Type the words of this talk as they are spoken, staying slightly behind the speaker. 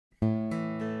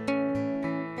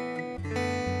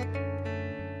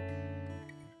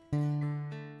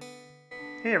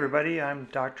Hey everybody, I'm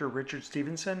Dr. Richard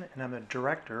Stevenson and I'm the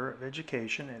Director of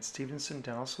Education at Stevenson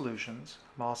Dental Solutions.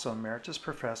 I'm also Emeritus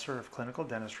Professor of Clinical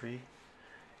Dentistry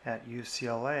at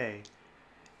UCLA.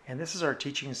 And this is our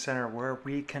teaching center where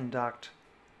we conduct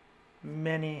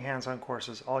many hands-on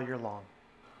courses all year long.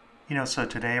 So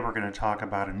today we're going to talk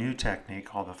about a new technique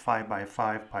called the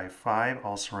 5x5x5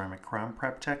 all-ceramic crown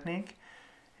prep technique.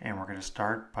 And we're going to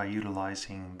start by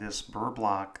utilizing this burr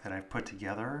block that I've put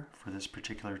together for this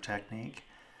particular technique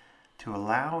to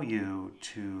allow you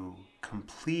to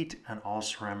complete an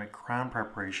all-ceramic crown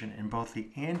preparation in both the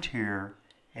anterior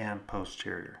and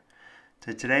posterior.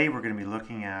 So today we're going to be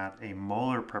looking at a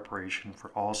molar preparation for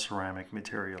all-ceramic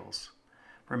materials.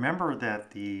 Remember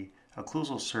that the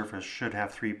occlusal surface should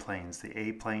have three planes, the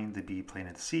A plane, the B plane,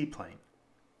 and the C plane.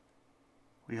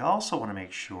 We also want to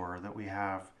make sure that we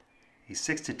have a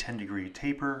 6 to 10 degree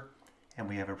taper and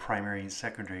we have a primary and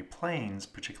secondary planes,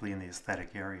 particularly in the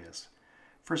aesthetic areas.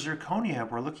 For zirconia,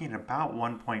 we're looking at about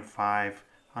 1.5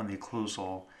 on the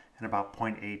occlusal and about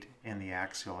 0.8 in the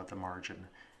axial at the margin.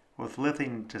 With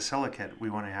lithium disilicate, we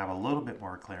want to have a little bit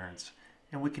more clearance,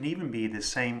 and we can even be the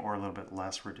same or a little bit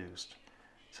less reduced.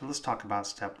 So let's talk about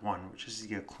step one, which is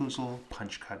the occlusal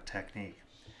punch cut technique.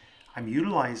 I'm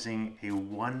utilizing a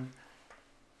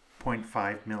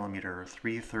 1.5 millimeter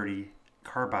 330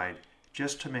 carbide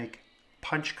just to make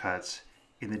punch cuts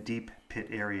in the deep pit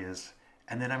areas,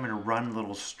 and then I'm going to run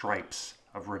little stripes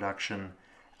of reduction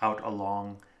out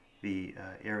along the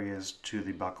areas to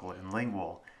the buccal and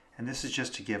lingual. And this is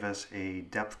just to give us a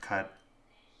depth cut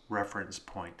reference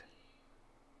point.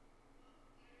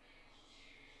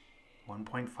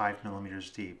 1.5 millimeters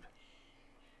deep.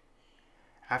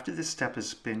 After this step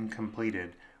has been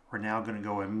completed, we're now going to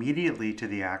go immediately to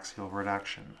the axial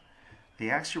reduction.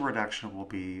 The axial reduction will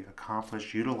be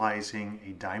accomplished utilizing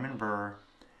a diamond burr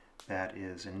that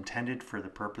is intended for the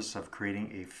purpose of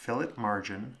creating a fillet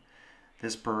margin.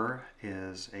 This burr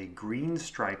is a green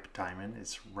stripe diamond.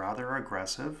 It's rather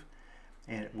aggressive,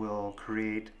 and it will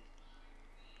create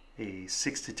a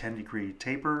 6 to 10 degree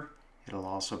taper. It'll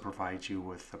also provide you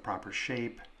with the proper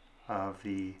shape of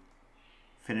the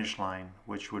finish line,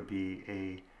 which would be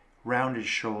a rounded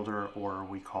shoulder, or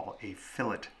we call a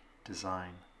fillet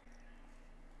design.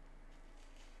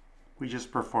 We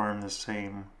just perform the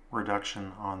same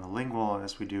reduction on the lingual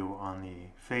as we do on the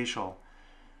facial,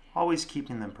 always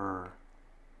keeping the burr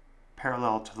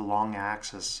parallel to the long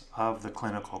axis of the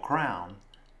clinical crown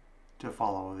to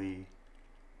follow the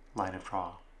line of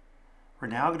draw. We're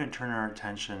now going to turn our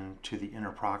attention to the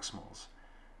interproximals,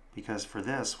 because for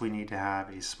this we need to have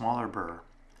a smaller burr.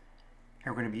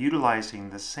 And we're going to be utilizing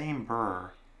the same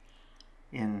burr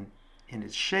in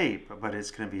its shape, but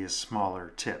it's going to be a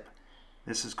smaller tip.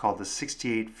 This is called the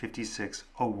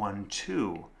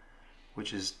 6856-012,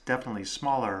 which is definitely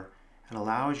smaller and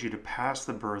allows you to pass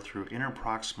the burr through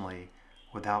interproximally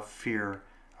without fear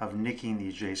of nicking the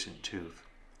adjacent tooth.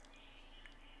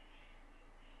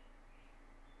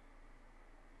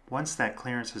 Once that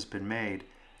clearance has been made,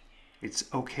 it's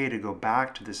okay to go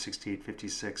back to the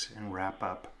 6856 and wrap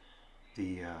up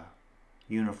the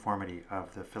uniformity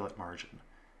of the fillet margin.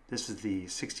 This is the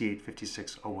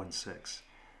 6856-016.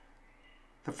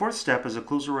 The fourth step is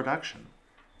occlusal reduction.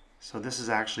 So this is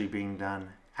actually being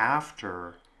done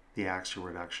after the axial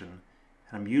reduction,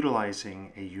 and I'm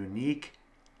utilizing a unique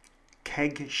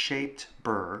keg-shaped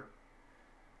burr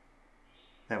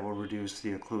that will reduce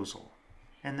the occlusal.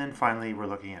 And then finally we're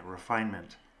looking at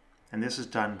refinement, and this is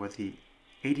done with the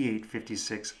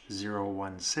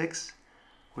 8856-016,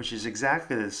 which is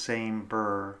exactly the same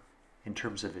burr in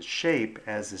terms of its shape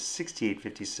as the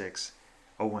 6856-016.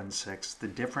 The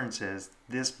difference is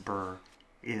this burr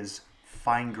is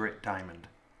fine grit diamond.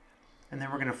 And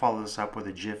then we're going to follow this up with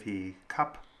a jiffy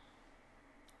cup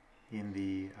in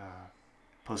the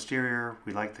posterior.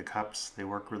 We like the cups. They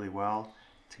work really well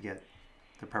to get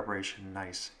the preparation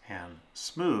nice and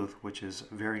smooth, which is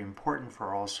very important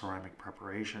for all ceramic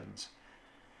preparations.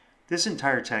 This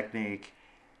entire technique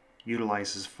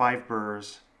utilizes 5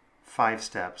 burrs, 5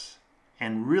 steps,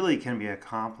 and really can be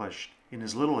accomplished in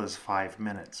as little as 5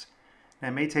 minutes. Now,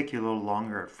 it may take you a little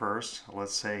longer at first.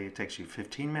 Let's say it takes you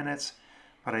 15 minutes,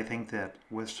 but I think that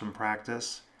with some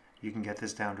practice, you can get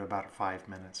this down to about 5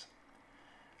 minutes.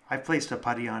 I've placed a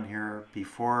putty on here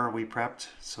before we prepped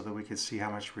so that we could see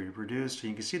how much we reduced.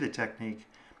 And you can see the technique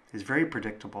is very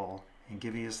predictable and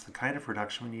giving us the kind of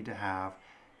reduction we need to have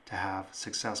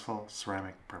successful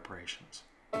ceramic preparations.